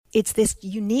it's this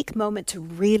unique moment to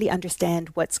really understand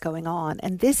what's going on.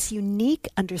 And this unique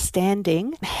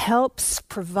understanding helps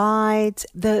provide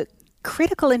the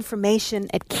critical information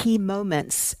at key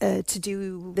moments to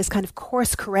do this kind of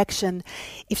course correction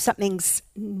if something's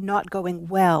not going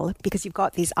well, because you've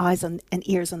got these eyes and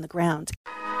ears on the ground.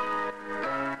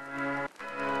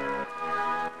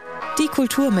 Die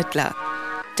Kulturmittler,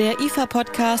 der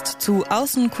IFA-Podcast zu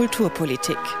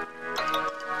Außenkulturpolitik.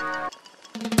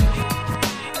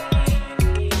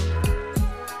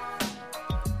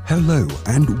 Hello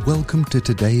and welcome to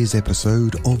today's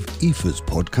episode of IFA's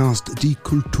podcast Die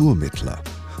Kulturmittler,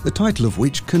 the title of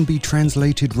which can be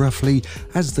translated roughly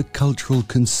as the Cultural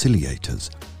Conciliators.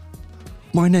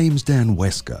 My name's Dan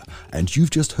Wesker, and you've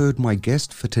just heard my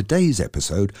guest for today's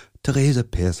episode, Therese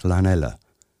Pearce Laanela.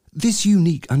 This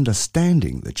unique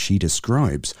understanding that she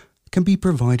describes can be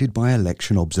provided by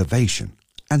election observation,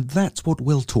 and that's what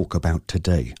we'll talk about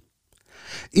today.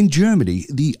 In Germany,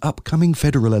 the upcoming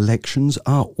federal elections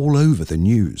are all over the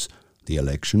news, the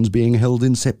elections being held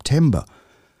in September.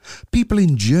 People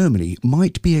in Germany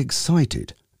might be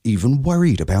excited, even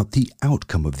worried about the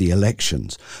outcome of the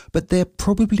elections, but they're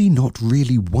probably not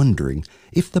really wondering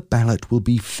if the ballot will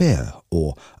be fair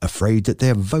or afraid that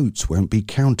their votes won't be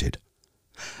counted.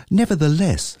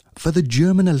 Nevertheless, for the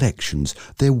German elections,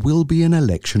 there will be an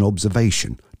election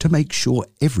observation to make sure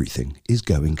everything is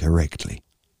going correctly.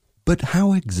 But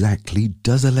how exactly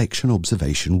does election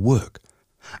observation work?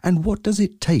 And what does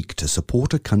it take to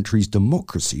support a country's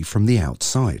democracy from the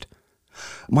outside?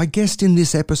 My guest in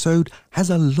this episode has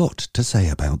a lot to say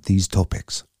about these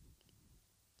topics.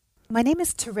 My name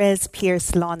is Therese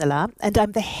Pearce Laanela, and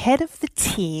I'm the head of the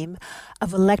team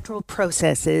of electoral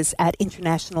processes at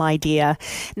International IDEA.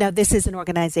 Now, this is an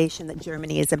organization that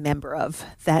Germany is a member of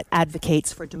that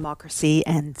advocates for democracy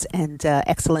and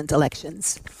excellent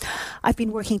elections. I've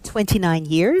been working 29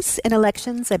 years in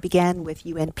elections. I began with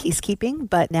UN peacekeeping,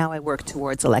 but now I work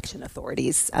towards election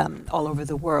authorities all over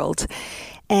the world.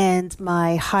 And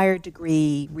my higher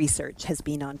degree research has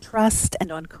been on trust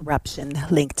and on corruption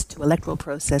linked to electoral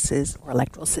processes or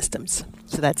electoral systems.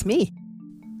 So that's me.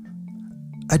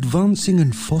 Advancing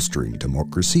and fostering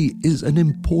democracy is an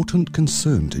important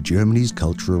concern to Germany's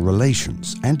cultural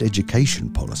relations and education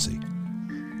policy.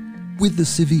 With the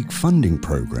Civic Funding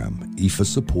Programme, IFA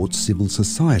supports civil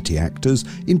society actors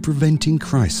in preventing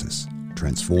crisis,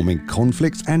 transforming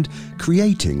conflicts and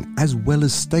creating as well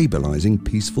as stabilising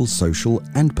peaceful social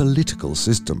and political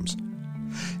systems.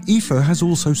 IFA has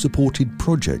also supported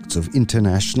projects of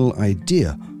International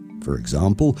IDEA, for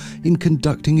example, in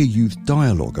conducting a youth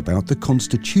dialogue about the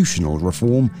constitutional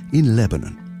reform in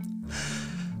Lebanon.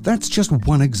 That's just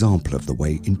one example of the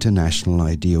way International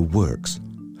IDEA works.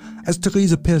 As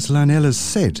Therese Pearce Laanela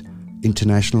said,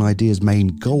 International IDEA's main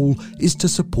goal is to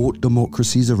support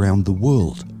democracies around the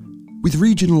world. With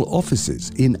regional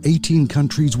offices in 18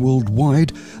 countries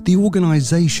worldwide, the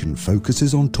organisation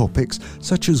focuses on topics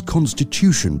such as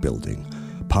constitution building,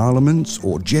 parliaments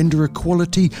or gender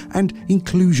equality and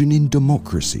inclusion in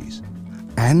democracies.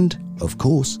 And, of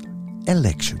course,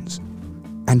 elections.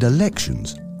 And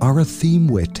elections are a theme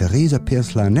where Therese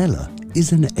Pearce Laanela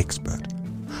is an expert.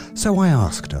 So I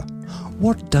asked her,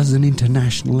 what does an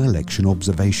international election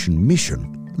observation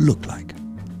mission look like?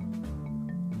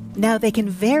 Now, they can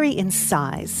vary in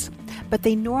size, but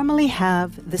they normally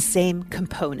have the same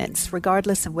components,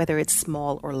 regardless of whether it's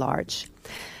small or large.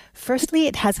 Firstly,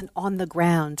 it has an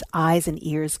on-the-ground eyes and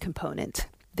ears component.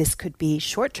 This could be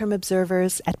short-term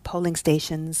observers at polling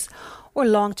stations or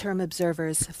long-term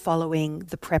observers following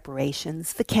the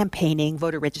preparations, the campaigning,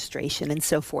 voter registration, and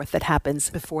so forth that happens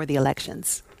before the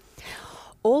elections.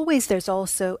 Always there's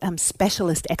also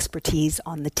specialist expertise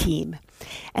on the team.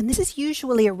 And this is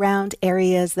usually around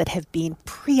areas that have been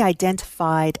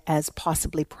pre-identified as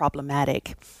possibly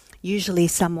problematic. Usually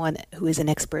someone who is an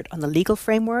expert on the legal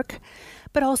framework,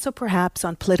 but also perhaps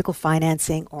on political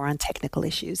financing or on technical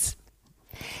issues.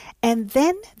 And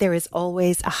then there is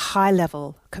always a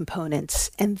high-level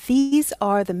component, and these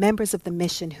are the members of the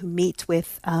mission who meet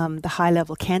with the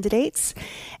high-level candidates,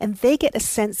 and they get a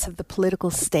sense of the political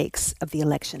stakes of the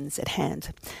elections at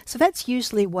hand. So that's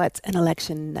usually what an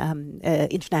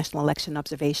international election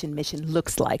observation mission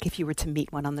looks like if you were to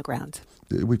meet one on the ground.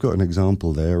 We've got an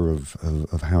example there of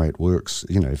how it works,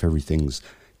 if everything's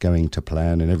going to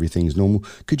plan and everything's normal.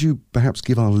 Could you perhaps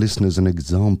give our listeners an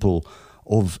example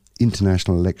of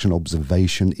international election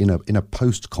observation in a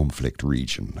post-conflict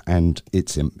region and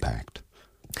its impact?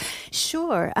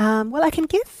 Sure. Well, I can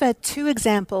give two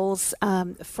examples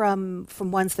from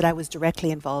ones that I was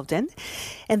directly involved in,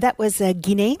 and that was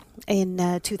Guinea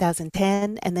in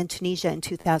 2010 and then Tunisia in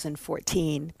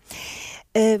 2014.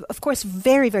 Of course,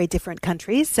 very, very different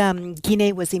countries.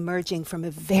 Guinea was emerging from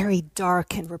a very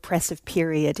dark and repressive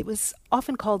period. It was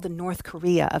often called the North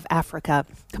Korea of Africa,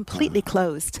 completely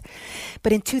closed.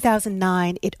 But in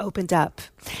 2009, it opened up.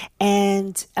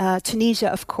 And Tunisia,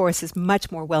 of course, is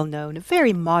much more well-known, a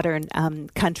very modern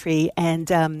country, and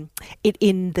it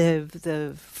in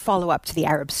the follow-up to the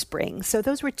Arab Spring. So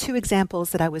those were two examples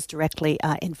that I was directly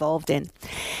involved in.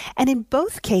 And in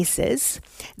both cases,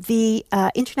 the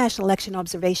International Election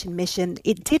Observation Mission,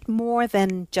 it did more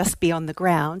than just be on the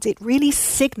ground. It really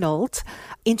signaled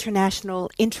international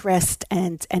interest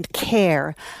and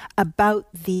care about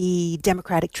the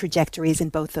democratic trajectories in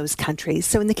both those countries.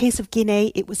 So in the case of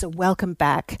Guinea, it was a welcome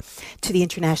back to the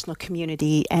international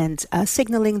community and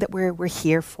signaling that we're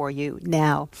here for you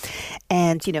now,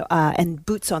 and and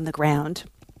boots on the ground.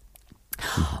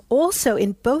 Also,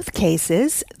 in both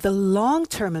cases, the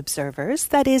long-term observers,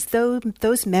 that is,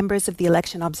 those members of the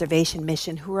election observation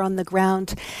mission who were on the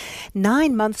ground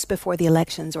 9 months before the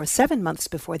elections or 7 months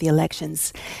before the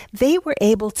elections, they were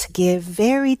able to give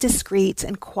very discreet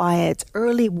and quiet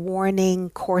early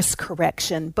warning, course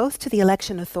correction, both to the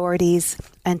election authorities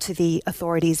and to the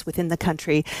authorities within the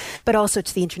country, but also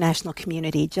to the international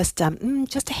community. Just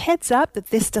a heads up that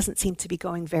this doesn't seem to be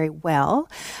going very well.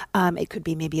 It could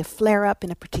be maybe a flare-up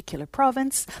in a particular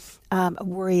province, a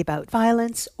worry about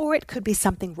violence, or it could be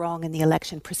something wrong in the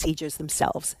election procedures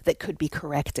themselves that could be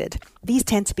corrected. These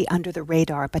tend to be under the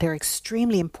radar, but are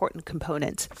extremely important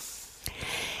components.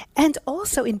 And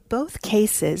also in both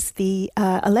cases, the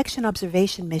election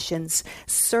observation missions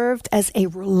served as a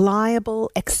reliable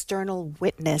external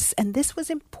witness. And this was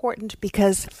important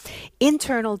because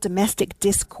internal domestic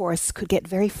discourse could get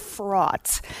very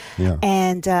fraught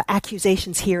and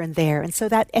accusations here and there. And so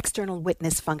that external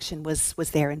witness function was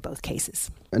there in both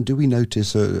cases. And do we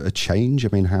notice a change? I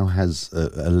mean, how has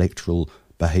electoral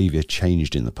behaviour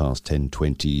changed in the past 10,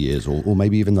 20 years, or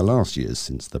maybe even the last years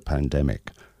since the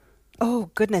pandemic?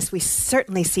 Oh, goodness, we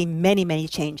certainly see many, many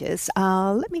changes.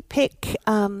 Let me pick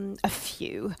a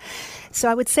few. So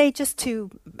I would say, just to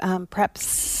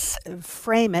perhaps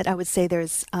frame it, I would say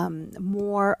there's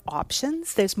more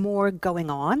options. There's more going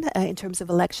on in terms of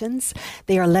elections.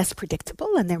 They are less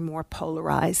predictable and they're more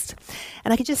polarized.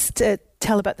 And I could just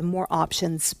tell about the more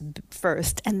options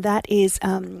first, and that is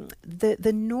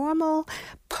the normal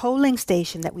polling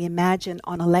station that we imagine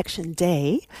on election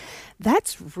day.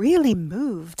 That's really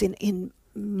moved in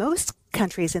most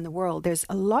countries in the world. There's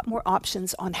a lot more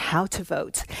options on how to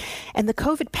vote. And the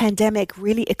COVID pandemic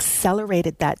really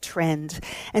accelerated that trend.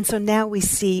 And so now we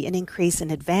see an increase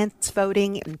in advance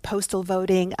voting and postal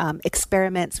voting,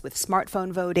 experiments with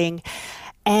smartphone voting.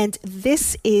 And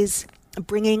this is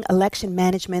bringing election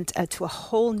management to a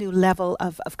whole new level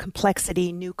of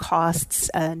complexity, new costs,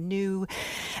 new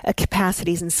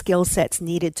capacities and skill sets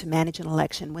needed to manage an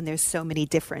election when there's so many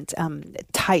different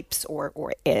types or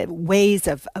ways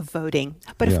of voting.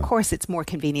 But of course, it's more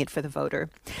convenient for the voter.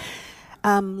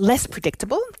 Less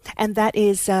predictable, and that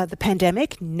is the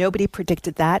pandemic. Nobody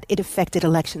predicted that. It affected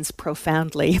elections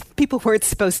profoundly. People weren't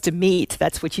supposed to meet.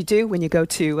 That's what you do when you go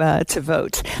to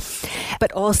vote.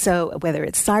 But also, whether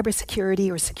it's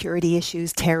cybersecurity or security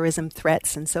issues, terrorism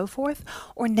threats, and so forth,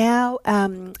 or now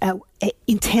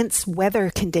intense weather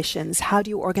conditions. How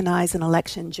do you organize an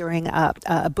election during a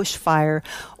bushfire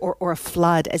or a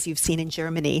flood, as you've seen in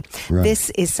Germany? Right.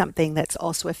 This is something that's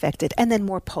also affected, and then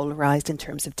more polarized in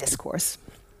terms of discourse.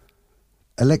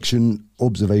 Election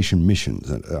observation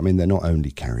missions, I mean, they're not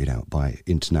only carried out by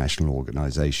international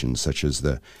organizations such as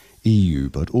the EU,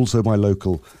 but also by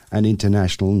local and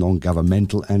international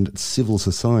non-governmental and civil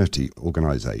society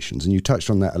organizations. And you touched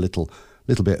on that a little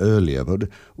bit earlier, but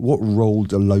what role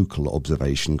do local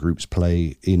observation groups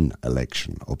play in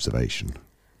election observation?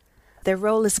 Their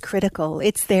role is critical.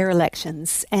 It's their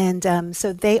elections. And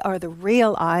so they are the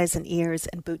real eyes and ears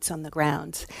and boots on the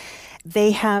ground.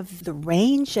 They have the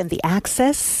range and the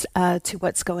access to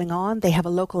what's going on. They have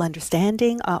a local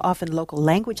understanding, often local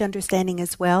language understanding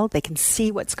as well. They can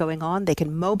see what's going on. They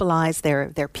can mobilize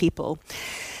their people.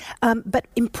 But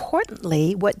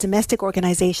importantly, what domestic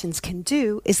organizations can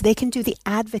do is they can do the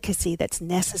advocacy that's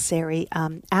necessary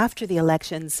after the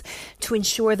elections to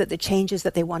ensure that the changes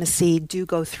that they want to see do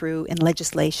go through in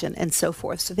legislation and so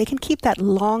forth. So they can keep that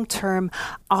long-term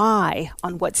eye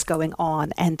on what's going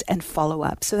on and follow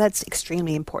up. So that's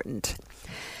extremely important.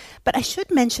 But I should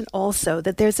mention also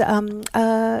that there's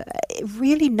a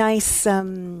really nice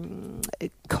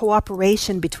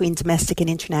cooperation between domestic and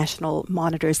international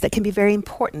monitors that can be very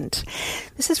important.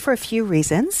 This is for a few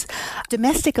reasons.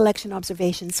 Domestic election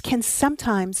observations can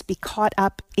sometimes be caught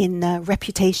up in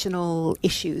reputational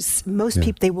issues. Most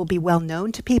people, they will be well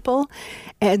known to people,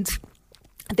 and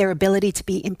their ability to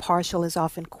be impartial is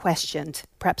often questioned.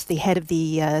 Perhaps the head of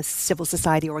the civil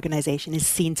society organization is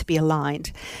seen to be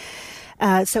aligned.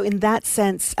 So in that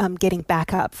sense, getting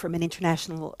backup from an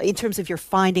international, in terms of your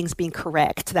findings being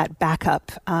correct, that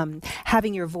backup,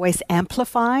 having your voice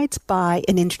amplified by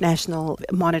an international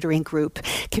monitoring group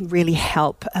can really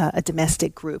help a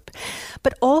domestic group.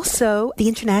 But also, the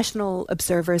international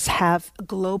observers have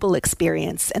global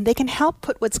experience, and they can help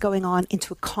put what's going on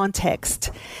into a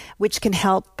context, which can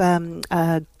help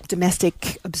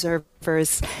domestic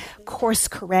observers course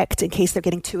correct in case they're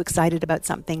getting too excited about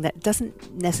something that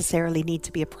doesn't necessarily need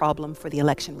to be a problem for the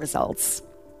election results.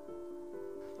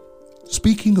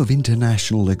 Speaking of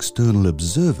international external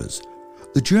observers,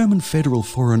 the German Federal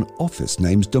Foreign Office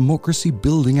names democracy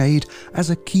building aid as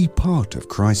a key part of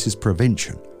crisis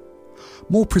prevention.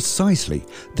 More precisely,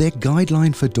 their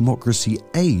guideline for democracy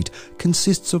aid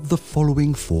consists of the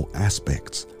following 4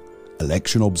 aspects: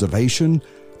 election observation,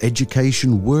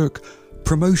 education work,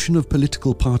 promotion of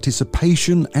political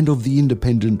participation and of the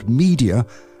independent media,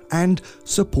 and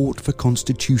support for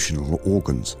constitutional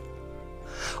organs.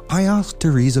 I asked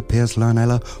Therese Pearce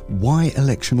Laanela why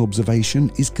election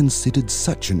observation is considered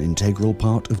such an integral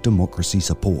part of democracy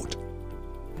support.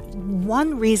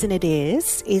 One reason it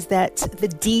is that the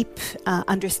deep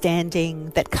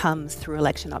understanding that comes through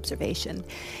election observation.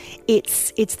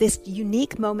 It's this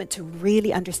unique moment to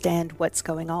really understand what's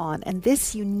going on. And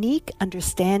this unique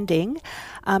understanding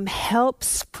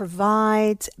helps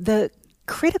provide the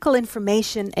critical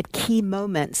information at key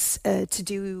moments to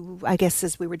do, I guess,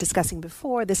 as we were discussing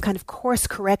before, this kind of course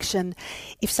correction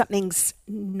if something's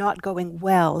not going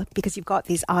well, because you've got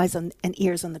these eyes and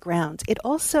ears on the ground. It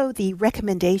also, the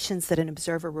recommendations that an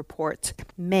observer report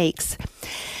makes,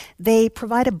 they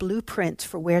provide a blueprint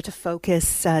for where to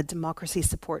focus democracy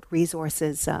support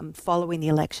resources following the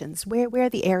elections, where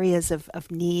the areas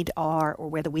of need are or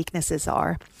where the weaknesses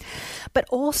are. But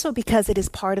also because it is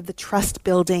part of the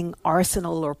trust-building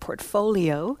arsenal or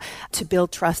portfolio to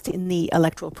build trust in the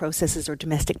electoral processes or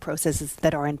domestic processes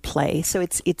that are in play. So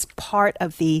it's part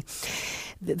of the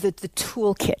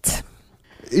toolkit.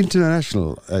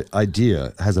 International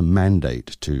IDEA has a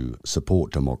mandate to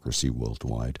support democracy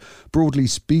worldwide. Broadly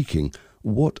speaking,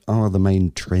 what are the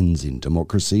main trends in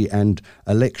democracy and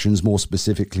elections more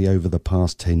specifically over the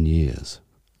past 10 years?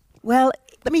 Well,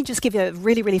 let me just give you a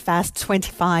really, really fast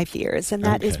 25 years. And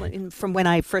that is from when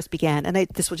I first began. And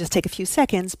this will just take a few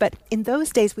seconds. But in those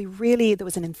days, there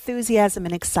was an enthusiasm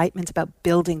and excitement about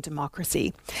building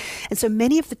democracy. And so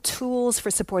many of the tools for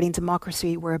supporting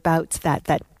democracy were about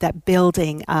that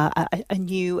building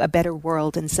a better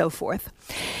world and so forth.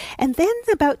 And then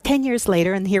about 10 years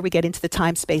later, and here we get into the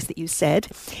time space that you said,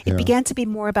 it began to be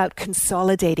more about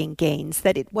consolidating gains,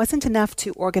 that it wasn't enough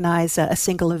to organize a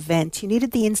single event. You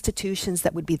needed the institutions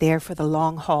that would be there for the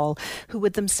long haul, who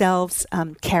would themselves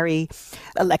carry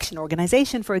election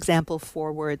organization, for example,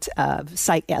 forward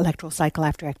electoral cycle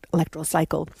after electoral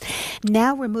cycle.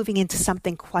 Now we're moving into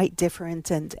something quite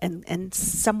different and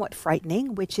somewhat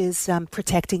frightening, which is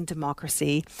protecting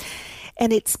democracy.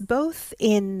 And it's both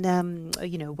in,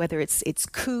 whether it's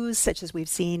coups such as we've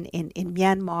seen in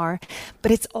Myanmar,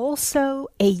 but it's also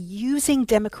using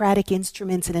democratic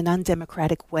instruments in an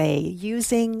undemocratic way,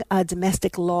 using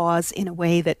domestic laws in a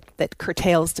way that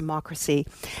curtails democracy.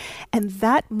 And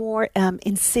that more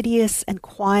insidious and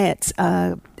quiet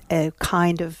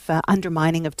kind of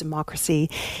undermining of democracy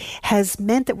has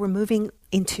meant that we're moving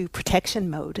into protection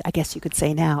mode, I guess you could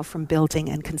say now, from building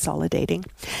and consolidating.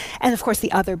 And of course,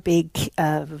 the other big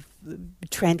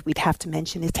trend we'd have to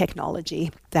mention is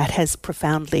technology that has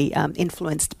profoundly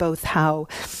influenced both how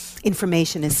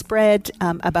information is spread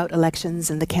about elections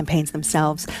and the campaigns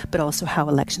themselves, but also how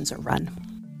elections are run.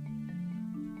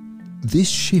 This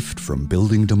shift from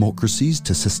building democracies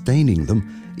to sustaining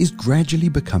them is gradually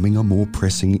becoming a more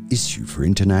pressing issue for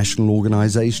international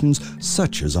organizations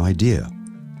such as IDEA.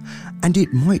 And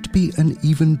it might be an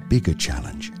even bigger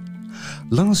challenge.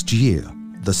 Last year,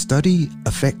 the study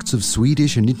Effects of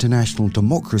Swedish and International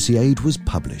Democracy Aid was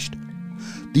published.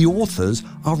 The authors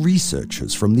are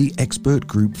researchers from the Expert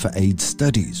Group for Aid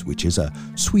Studies, which is a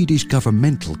Swedish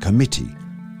governmental committee.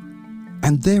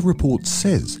 And their report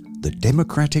says that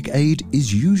democratic aid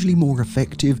is usually more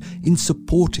effective in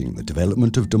supporting the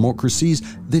development of democracies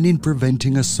than in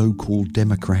preventing a so-called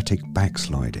democratic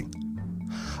backsliding.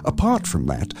 Apart from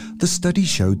that, the study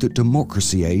showed that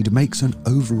democracy aid makes an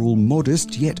overall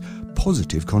modest yet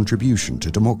positive contribution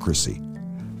to democracy.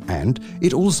 And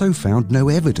it also found no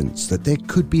evidence that there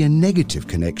could be a negative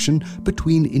connection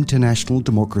between international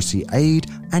democracy aid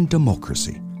and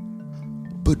democracy.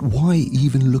 But why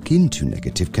even look into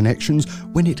negative connections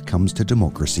when it comes to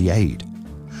democracy aid?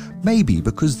 Maybe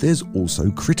because there's also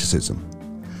criticism.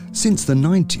 Since the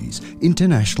 90s,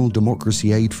 international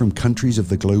democracy aid from countries of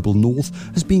the global north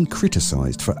has been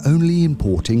criticised for only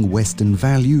importing Western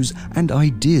values and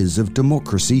ideas of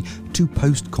democracy to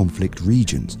post-conflict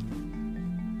regions.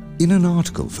 In an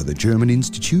article for the German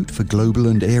Institute for Global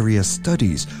and Area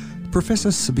Studies,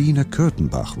 Professor Sabine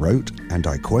Kurtenbach wrote, and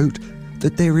I quote,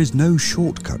 that there is no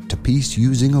shortcut to peace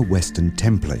using a Western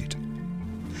template.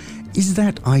 Is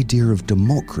that idea of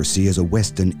democracy as a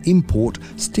Western import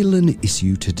still an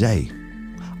issue today?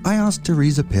 I asked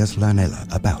Therese Pearce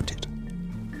Laanela about it.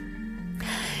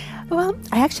 Well,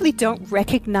 I actually don't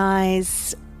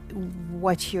recognize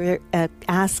what you're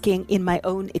asking in my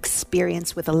own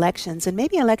experience with elections, and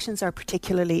maybe elections are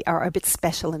a bit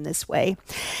special in this way.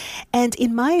 And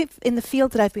in the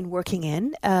field that I've been working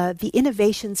in, the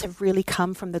innovations have really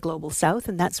come from the global south,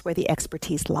 and that's where the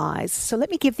expertise lies. So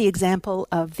let me give the example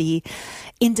of the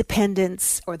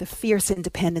independence or the fierce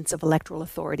independence of electoral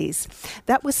authorities.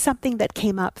 That was something that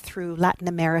came up through Latin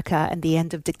America and the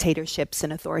end of dictatorships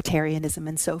and authoritarianism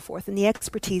and so forth, and the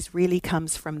expertise really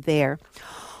comes from there.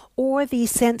 Or the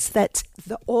sense that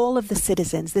all of the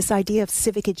citizens, this idea of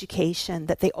civic education,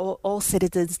 that all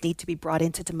citizens need to be brought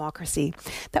into democracy,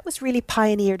 that was really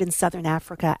pioneered in Southern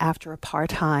Africa after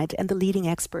apartheid, and the leading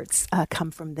experts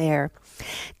come from there.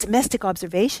 Domestic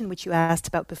observation, which you asked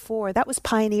about before, that was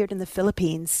pioneered in the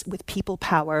Philippines with people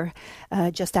power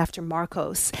just after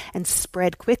Marcos, and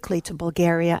spread quickly to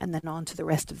Bulgaria and then on to the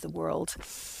rest of the world.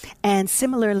 And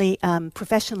similarly,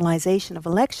 professionalization of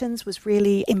elections was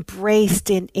really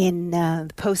embraced in the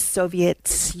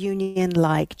post-Soviet Union,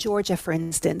 like Georgia, for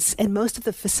instance, and most of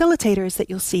the facilitators that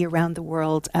you'll see around the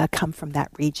world come from that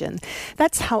region.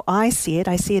 That's how I see it.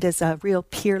 I see it as a real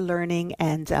peer learning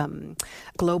and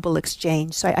global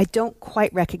exchange. So I don't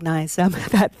quite recognize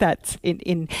that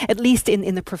in at least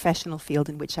in the professional field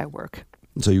in which I work.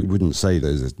 So you wouldn't say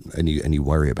there's any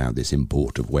worry about this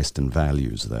import of Western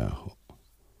values there?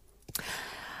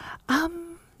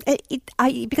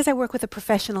 Because I work with a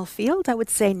professional field, I would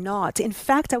say not. In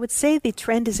fact, I would say the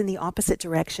trend is in the opposite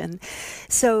direction.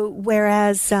 So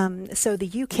whereas the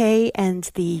UK and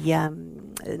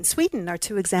and Sweden are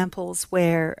two examples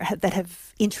that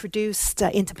have introduced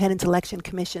independent election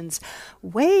commissions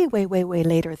way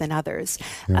later than others,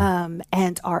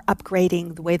 and are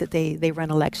upgrading the way that they run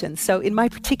elections. So in my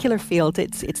particular field,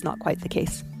 it's not quite the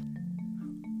case.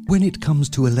 When it comes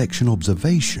to election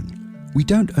observation, we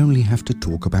don't only have to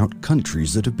talk about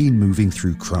countries that have been moving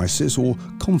through crisis or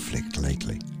conflict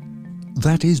lately.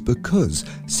 That is because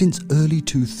since early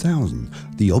 2000,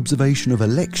 the observation of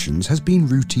elections has been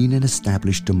routine in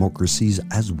established democracies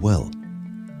as well.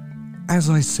 As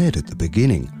I said at the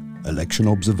beginning, election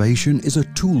observation is a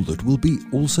tool that will be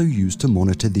also used to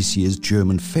monitor this year's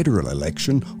German federal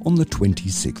election on the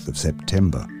 26th of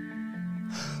September.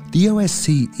 The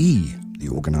OSCE, the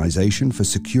Organisation for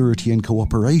Security and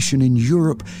Cooperation in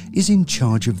Europe, is in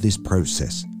charge of this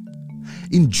process.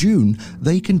 In June,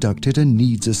 they conducted a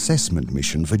needs assessment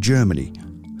mission for Germany.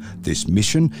 This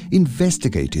mission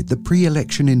investigated the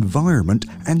pre-election environment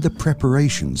and the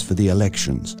preparations for the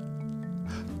elections.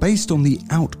 Based on the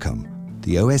outcome,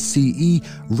 the OSCE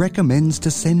recommends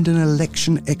to send an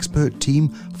election expert team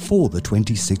for the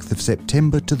 26th of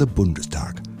September to the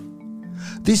Bundestag.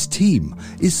 This team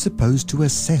is supposed to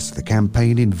assess the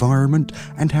campaign environment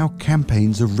and how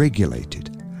campaigns are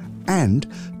regulated,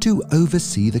 and to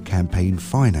oversee the campaign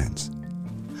finance.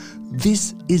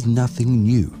 This is nothing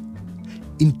new.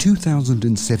 In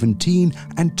 2017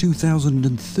 and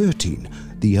 2013,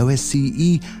 the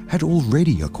OSCE had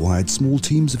already acquired small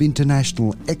teams of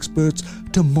international experts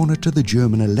to monitor the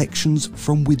German elections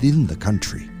from within the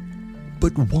country.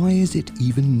 But why is it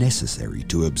even necessary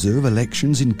to observe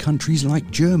elections in countries like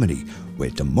Germany,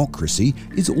 where democracy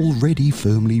is already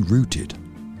firmly rooted?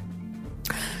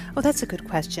 Well, that's a good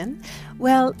question.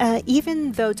 Well,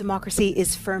 even though democracy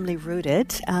is firmly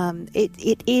rooted,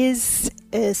 it is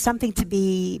something to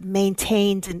be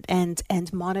maintained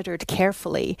and monitored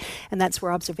carefully, and that's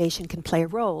where observation can play a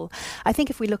role. I think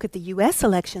if we look at the US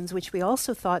elections, which we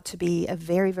also thought to be a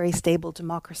very, very stable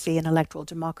democracy and electoral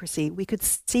democracy, we could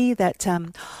see that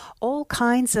all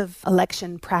kinds of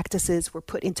election practices were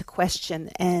put into question,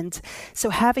 and so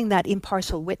having that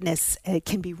impartial witness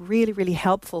can be really, really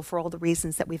helpful for all the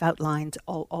reasons that we've outlined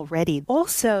already.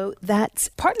 Also, that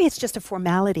partly it's just a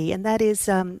formality, and that is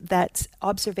that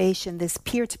observation, this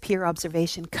peer-to-peer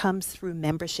observation, comes through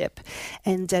membership.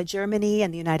 And Germany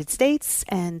and the United States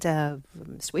and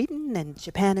Sweden and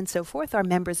Japan and so forth are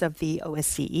members of the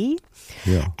OSCE,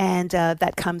 and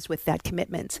that comes with that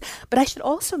commitment. But I should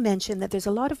also mention that there's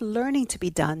a lot of learning to be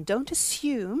done. Don't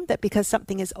assume that because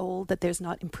something is old that there's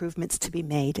not improvements to be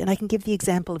made. And I can give the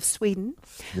example of Sweden,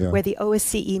 where the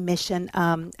OSCE mission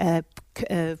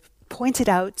pointed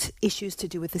out issues to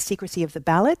do with the secrecy of the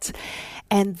ballot.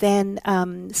 And then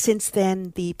since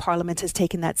then, the parliament has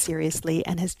taken that seriously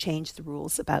and has changed the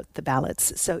rules about the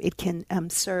ballots. So it can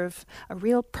serve a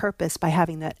real purpose by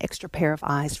having that extra pair of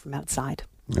eyes from outside.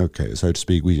 Okay, so to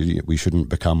speak, we shouldn't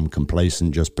become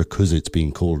complacent just because it's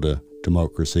being called a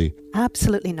democracy.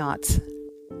 Absolutely not.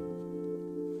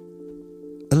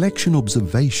 Election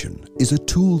observation is a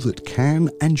tool that can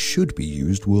and should be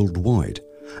used worldwide.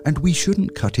 And we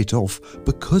shouldn't cut it off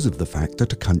because of the fact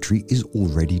that a country is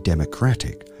already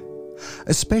democratic.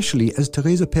 Especially, as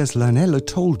Therese Pearce Laanela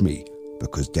told me,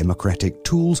 because democratic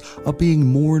tools are being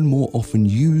more and more often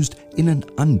used in an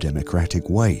undemocratic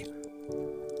way.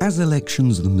 As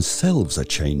elections themselves are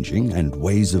changing and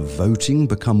ways of voting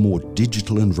become more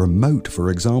digital and remote, for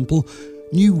example,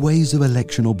 new ways of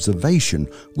election observation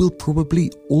will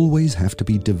probably always have to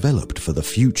be developed for the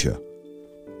future.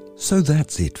 So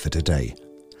that's it for today.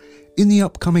 In the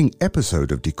upcoming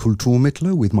episode of Die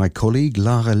Kulturmittler with my colleague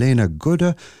Lara-Lena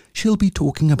Godde, she'll be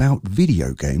talking about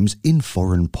video games in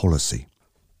foreign policy.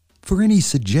 For any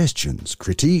suggestions,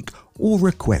 critique or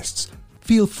requests,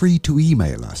 feel free to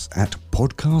email us at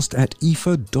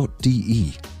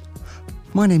podcast@ifa.de.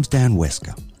 My name's Dan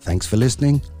Wesker. Thanks for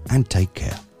listening and take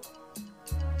care.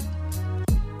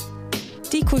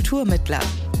 Die Kulturmittler,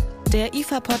 der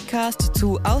IFA-Podcast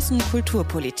zu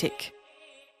Außenkulturpolitik.